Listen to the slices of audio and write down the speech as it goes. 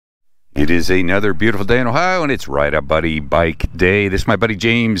It is another beautiful day in Ohio, and it's Ride a Buddy Bike Day. This is my buddy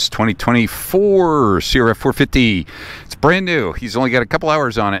James 2024 CRF450. It's brand new. He's only got a couple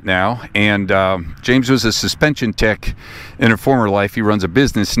hours on it now, and James was a suspension tech in a former life. He runs a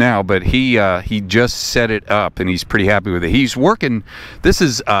business now, but he just set it up, and he's pretty happy with it. He's working. This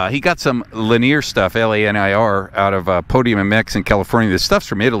is he got some Lanier stuff, Lanier, out of Podium MX in California. This stuff's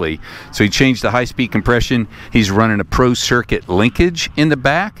from Italy, so he changed the high-speed compression. He's running a pro circuit linkage in the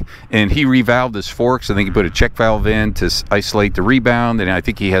back, and he revalved his forks. I think he put a check valve in to isolate the rebound, and I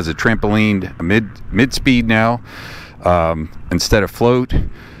think he has a trampoline mid-speed now instead of float.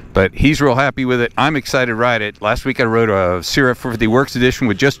 But he's real happy with it. I'm excited to ride it. Last week I rode a CRF450 Works Edition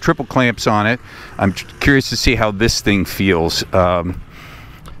with just triple clamps on it. I'm curious to see how this thing feels. I've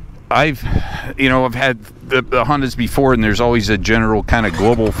had the Hondas before, and there's always a general kind of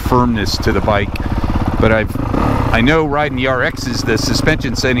global firmness to the bike. But I know riding the RXs, the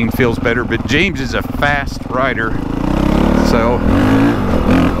suspension setting feels better, but James is a fast rider. So,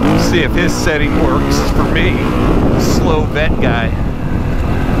 we'll see if his setting works for me, slow vet guy.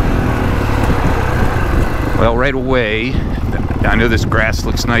 Well, right away, I know this grass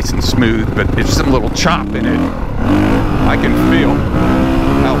looks nice and smooth, but there's some little chop in it. I can feel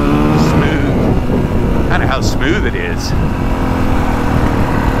how smooth it is.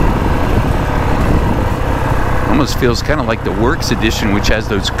 Almost feels kind of like the Works Edition, which has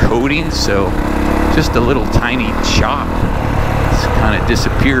those coatings, so just a little tiny chop. It's kind of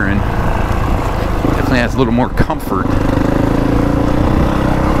disappearing. Definitely has a little more comfort.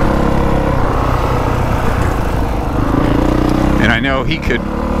 And I know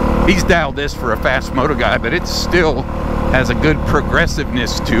he's dialed this for a fast moto guy, but it still has a good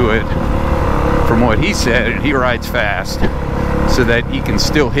progressiveness to it from what he said, and he rides fast so that he can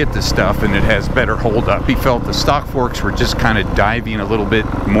still hit the stuff, and it has better hold up. He felt the stock forks were just kind of diving a little bit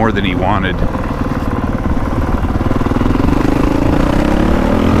more than he wanted.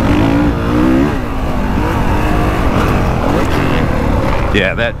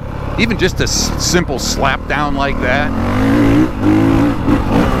 Yeah, that even just a simple slap down like that,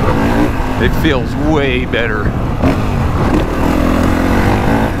 it feels way better.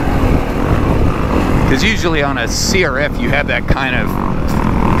 Because usually on a CRF you have that kind of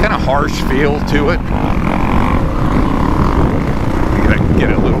harsh feel to it. I'm gonna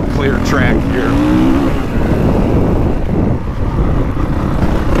get a little clear track here.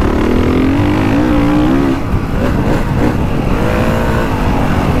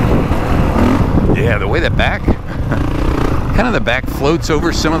 Yeah, the way the back, the back floats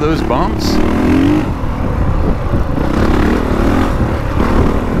over some of those bumps.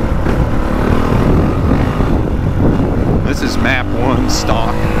 This is map 1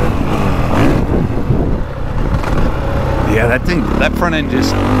 stock. Yeah, that front end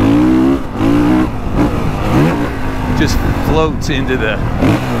just floats into the,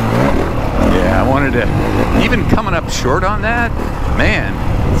 yeah, I wanted to, even coming up short on that, man,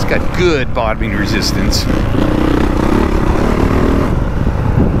 it's got good bottoming resistance.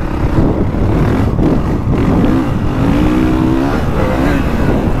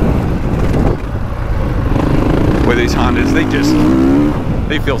 With these Hondas,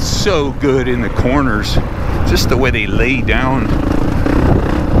 they feel so good in the corners, just the way they lay down.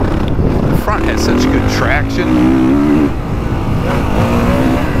 The front has such good traction.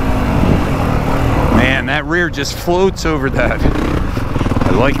 Man, that rear just floats over that.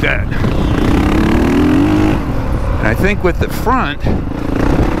 I like that. And I think with the front,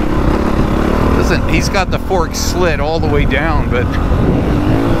 he's got the fork slit all the way down, but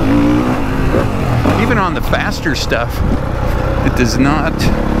even on the faster stuff, it does not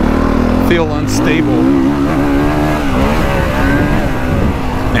feel unstable.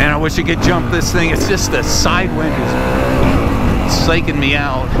 Man, I wish I could jump this thing. It's just the side wind is psyching me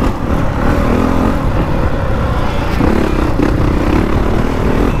out.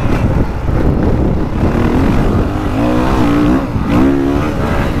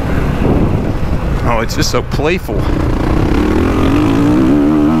 Oh, it's just so playful.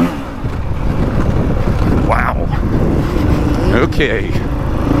 Wow. Okay.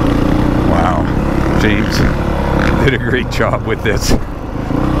 Wow. James did a great job with this.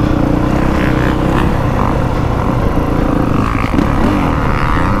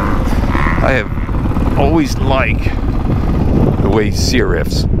 I have always liked the way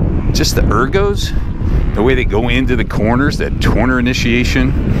CRFs, just the ergos, the way they go into the corners, that corner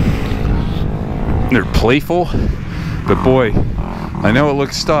initiation. They're playful, but boy, I know it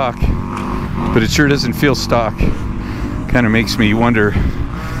looks stock, but it sure doesn't feel stock. Kind of makes me wonder.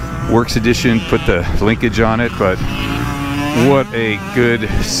 Works Edition put the linkage on it, but What a good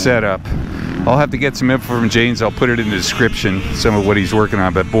setup. I'll have to get some info from James. I'll put it in the description, some of what he's working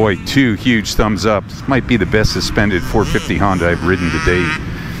on. But boy, 2 huge thumbs up. This might be the best suspended 450 Honda I've ridden to date.